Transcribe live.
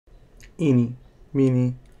Eeny,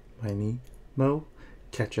 meeny, miny, mo.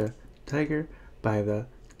 Catch a tiger by the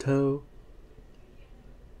toe.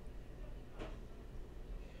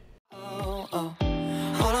 Oh, oh.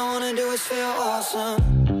 All I wanna do is feel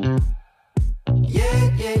awesome.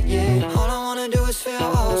 Yeah, yeah, yeah. All I wanna do is feel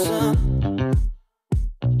awesome.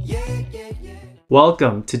 Yeah, yeah, yeah.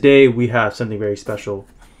 Welcome. Today we have something very special.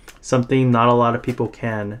 Something not a lot of people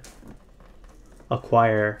can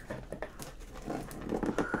acquire.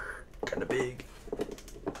 Kind of big.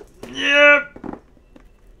 Yep.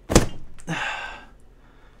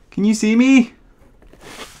 Can you see me?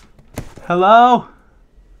 Hello?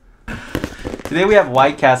 Today we have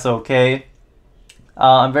White Castle, okay?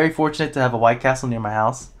 I'm very fortunate to have a White Castle near my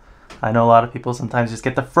house. I know a lot of people sometimes just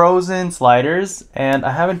get the frozen sliders, and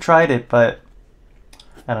I haven't tried it, but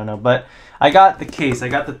I don't know. But I got the case. I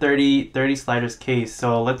got the 30 sliders case,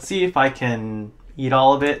 so let's see if I can eat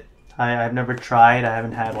all of it. I've never tried. I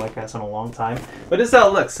haven't had White Castle in a long time. But this is how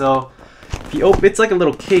it looks. So if you open, it's like a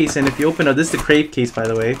little case, and if you open it, this is the Crave case, by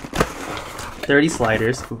the way. 30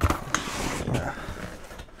 sliders. Ooh. Yeah.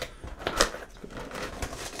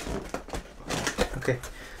 Okay.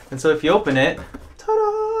 And so if you open it,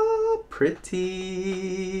 ta-da!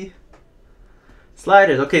 Pretty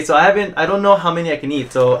sliders. Okay, so I don't know how many I can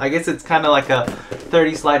eat. So I guess it's kind of like a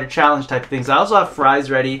 30 slider challenge type thing. So I also have fries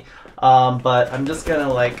ready. But I'm just gonna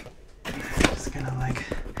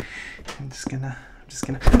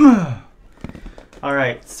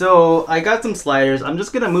Alright, so I got some sliders. I'm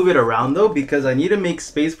just gonna move it around though because I need to make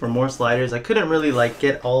space for more sliders. I couldn't really like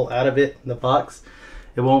get all out of it in the box.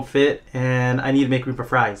 It won't fit and I need to make room for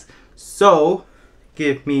fries. So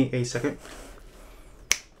give me a second.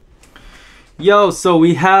 Yo, so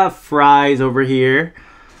we have fries over here.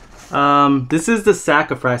 This is the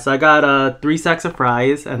sack of fries. So I got 3 sacks of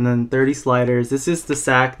fries and then 30 sliders. This is the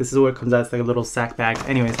sack. This is what it comes out. It's like a little sack bag.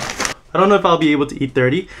 Anyways, I don't know if I'll be able to eat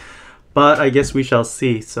 30, but I guess we shall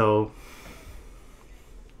see. So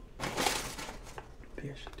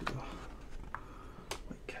maybe I should do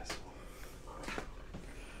White Castle.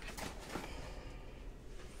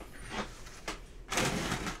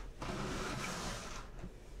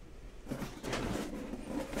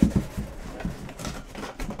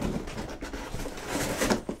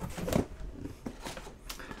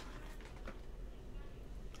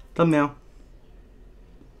 Thumbnail.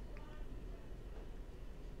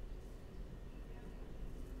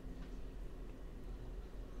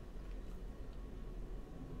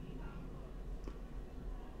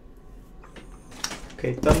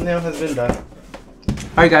 Okay, thumbnail has been done.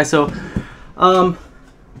 Alright guys, so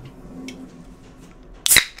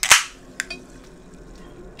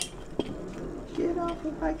get off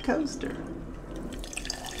of my coaster.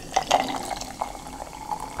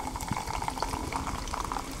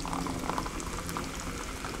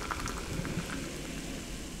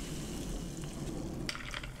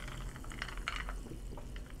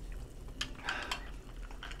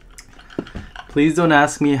 Please don't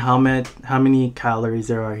ask me how many calories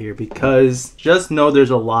there are here because just know there's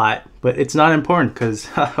a lot, but it's not important because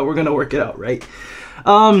we're gonna work it out, right?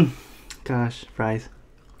 Gosh, fries.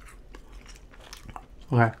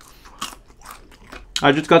 Okay.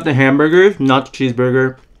 I just got the hamburgers, not the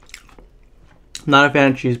cheeseburger. Not a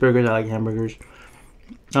fan of cheeseburgers, I like hamburgers.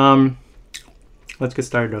 Let's get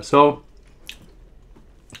started though. So,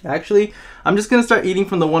 actually, I'm just gonna start eating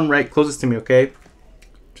from the one right closest to me, okay?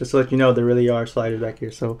 Just to let you know, there really are sliders back here.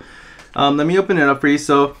 So let me open it up for you.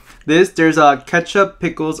 So there's ketchup,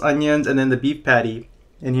 pickles, onions, and then the beef patty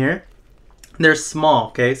in here. They're small,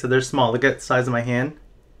 okay? So they're small. Look at the size of my hand.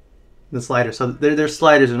 The sliders. So they're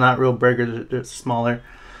sliders. They're not real burgers. They're smaller.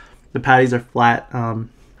 The patties are flat.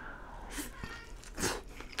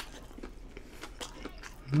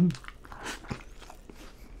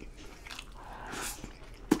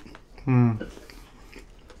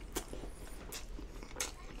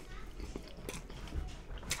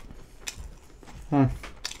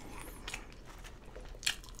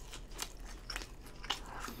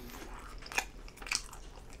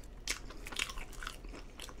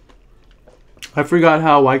 I forgot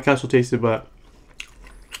how White Castle tasted, but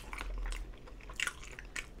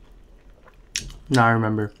now I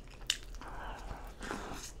remember.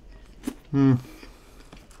 I'm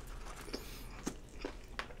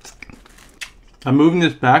moving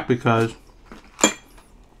this back because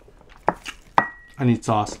I need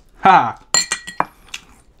sauce. Ha!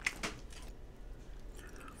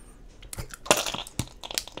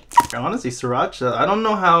 Honestly, sriracha, I don't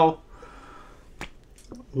know how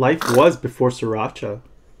life was before sriracha,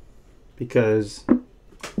 because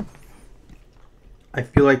I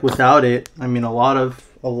feel like without it, I mean, a lot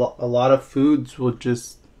of foods would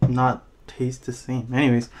just not taste the same.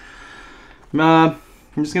 Anyways, I'm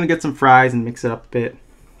just gonna get some fries and mix it up a bit.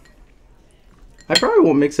 I probably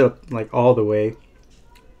won't mix it up like all the way.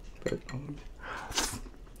 But,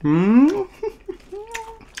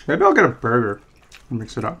 maybe I'll get a burger and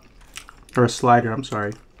mix it up. Or a slider, I'm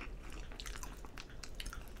sorry.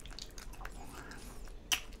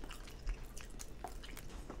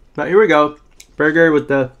 But here we go. Burger with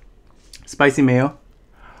the spicy mayo.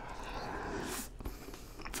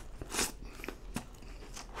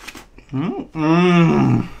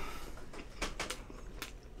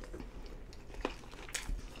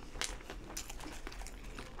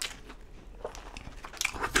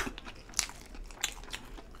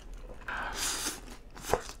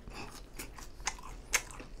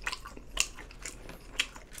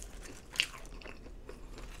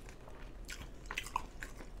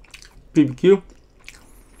 BBQ.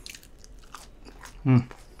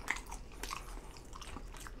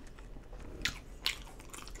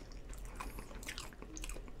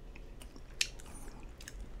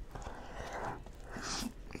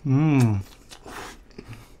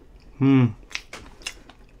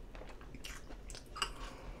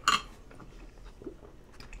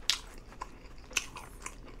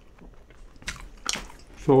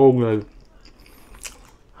 So good.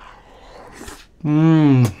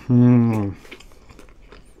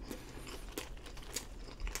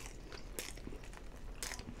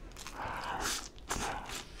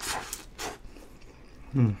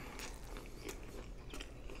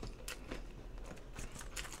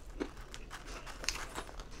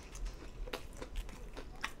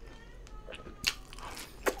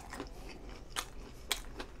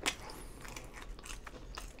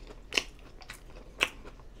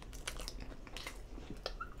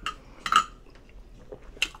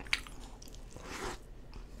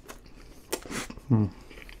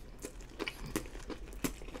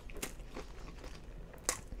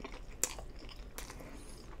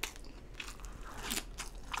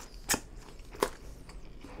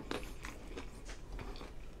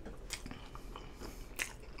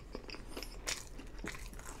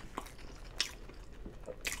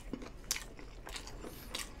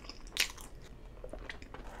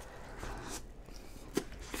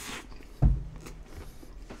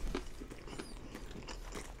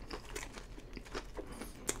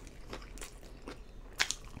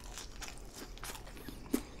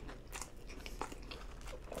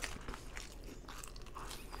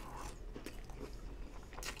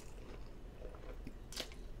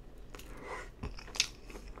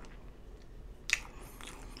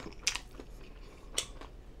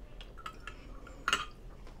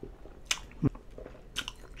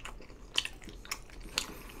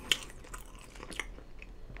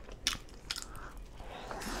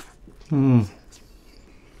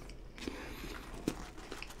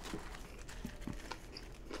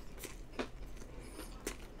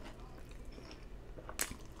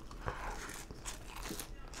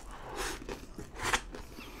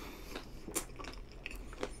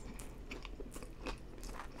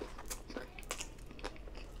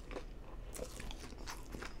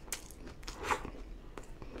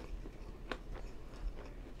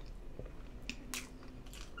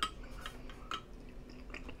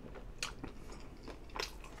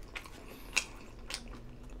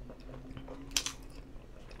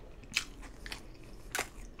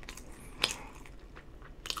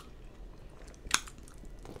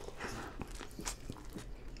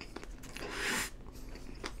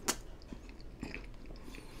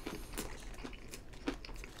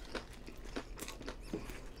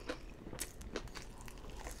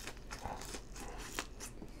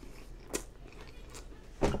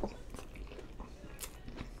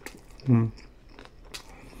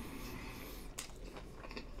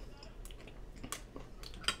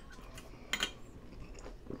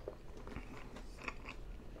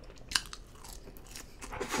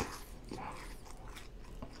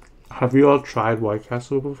 Have you all tried White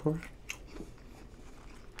Castle before?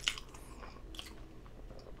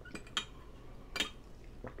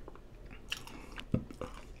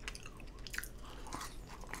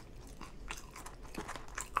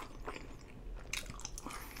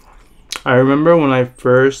 I remember when I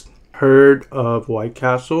first heard of White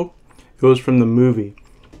Castle, it was from the movie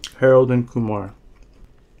Harold and Kumar.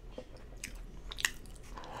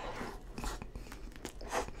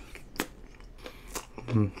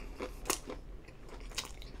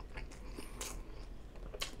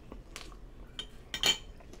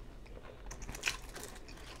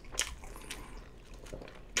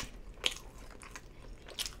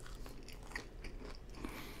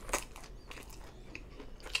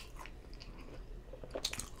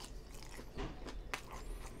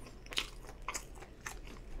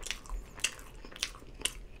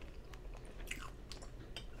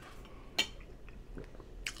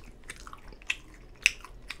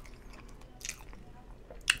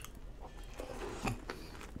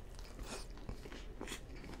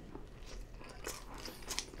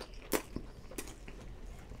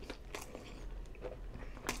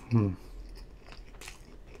 Mm.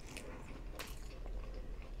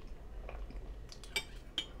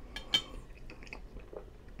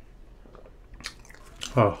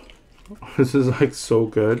 Oh, this is like so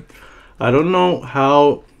good. I don't know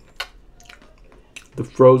how the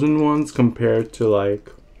frozen ones compare to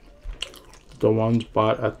like the ones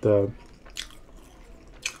bought at the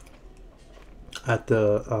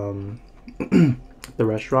the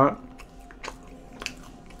restaurant.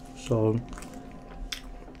 So,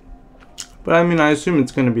 but I mean, I assume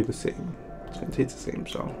it's gonna be the same. It's gonna taste the same.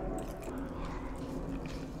 So.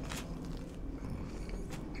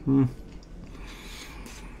 Mm.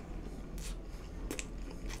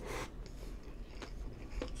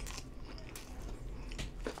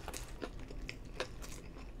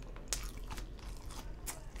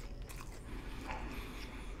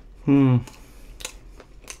 Hmm.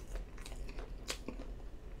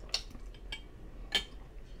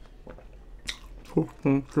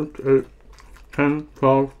 14, 15, 10,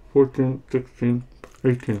 12, 14, 16,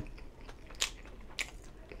 18.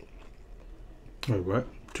 Wait, what?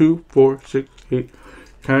 2, 4, 6, 8,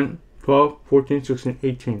 10, 12, 14, 16,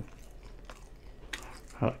 18.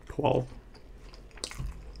 12.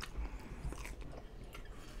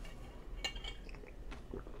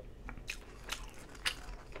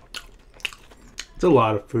 It's a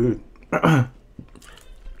lot of food.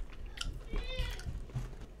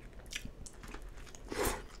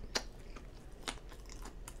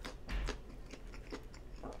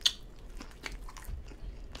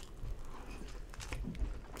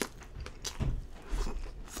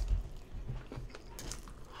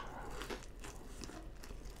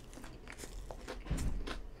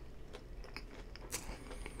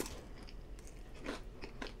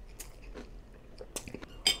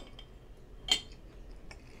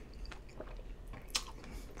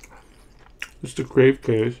 It's the Crave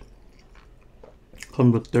case.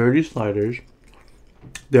 Comes with 30 sliders.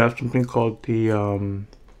 They have something called the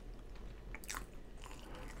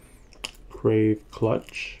Crave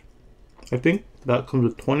Clutch. I think that comes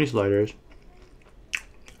with 20 sliders.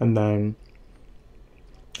 And then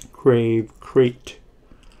Crave Crate.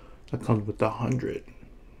 That comes with 100.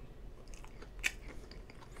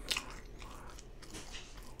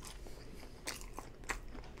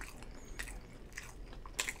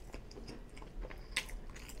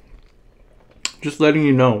 Just letting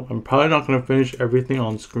you know, I'm probably not going to finish everything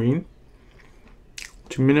on screen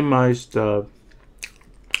to minimize the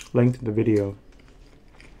length of the video.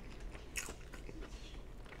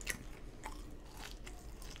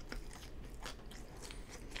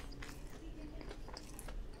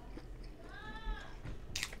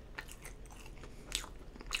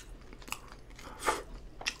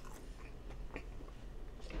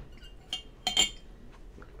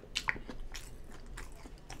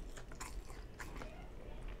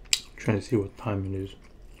 Trying to see what time it is.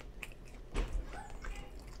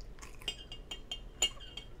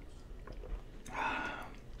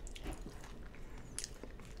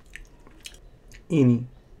 Eeny,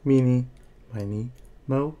 meeny, miny,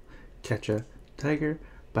 mo, catch a tiger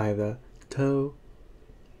by the toe.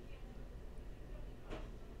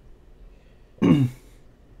 I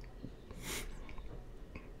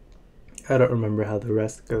don't remember how the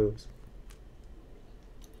rest goes.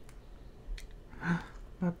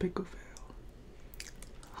 My pickle fail.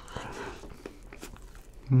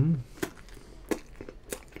 Mmm.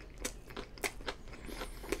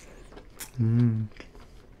 Mmm.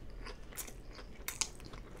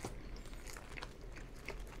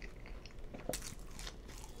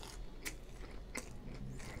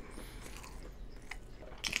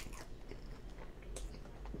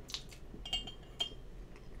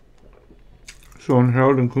 So in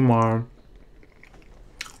Harold and Kumar,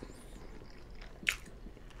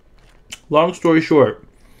 long story short,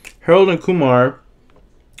 Harold and Kumar,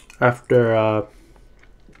 after a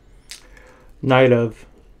night of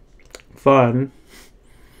fun,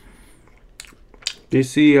 they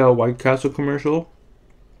see a White Castle commercial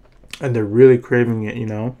and they're really craving it, you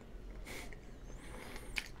know.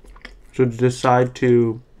 So they decide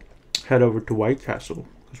to head over to White Castle,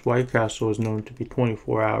 because White Castle is known to be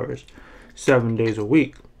 24 hours, 7 days a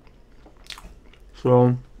week.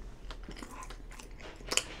 So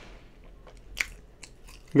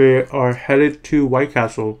they are headed to White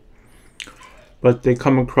Castle, but they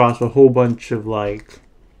come across a whole bunch of like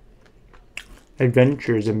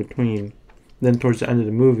adventures in between. Then towards the end of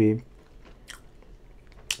the movie,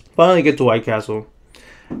 finally get to White Castle,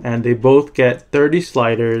 and they both get 30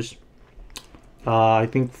 sliders, I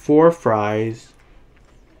think 4 fries,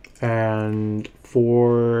 and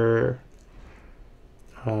 4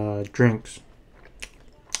 drinks.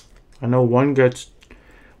 I know one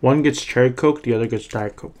One gets cherry Coke, the other gets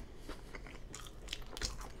Diet Coke.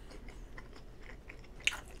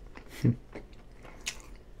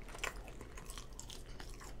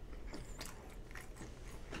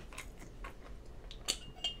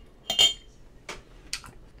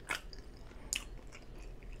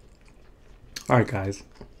 Alright guys,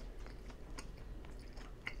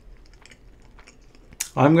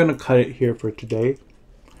 I'm gonna cut it here for today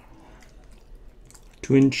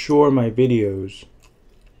to ensure my videos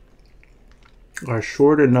are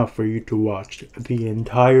short enough for you to watch the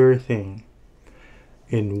entire thing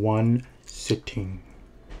in one sitting.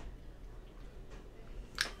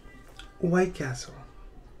 White Castle.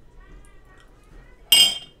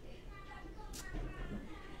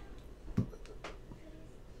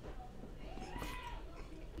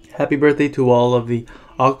 Happy birthday to all of the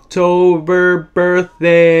October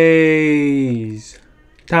birthdays.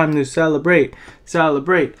 Time to celebrate,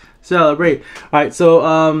 celebrate, celebrate. Alright,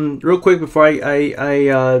 so real quick before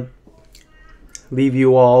I leave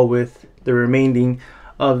you all with the remaining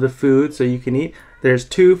of the food so you can eat. There's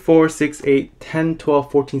 2, 4, 6, 8, 10,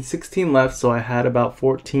 12, 14, 16 left. So I had about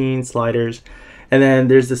 14 sliders. And then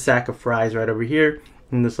there's the sack of fries right over here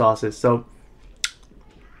and the sauces. So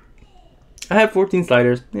I had 14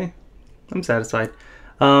 sliders. I'm satisfied.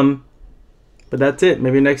 But that's it.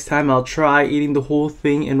 Maybe next time I'll try eating the whole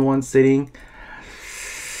thing in one sitting.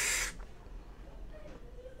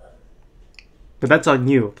 But that's on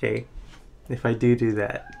you, okay? If I do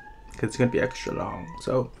that. Because it's going to be extra long.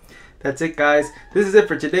 So that's it, guys. This is it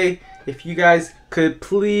for today. If you guys could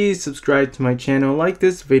please subscribe to my channel, like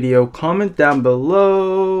this video, comment down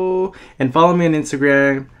below, and follow me on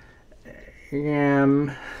Instagram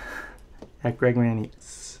at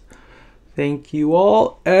GREGMANEATS. Thank you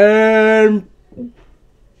all, and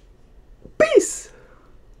peace!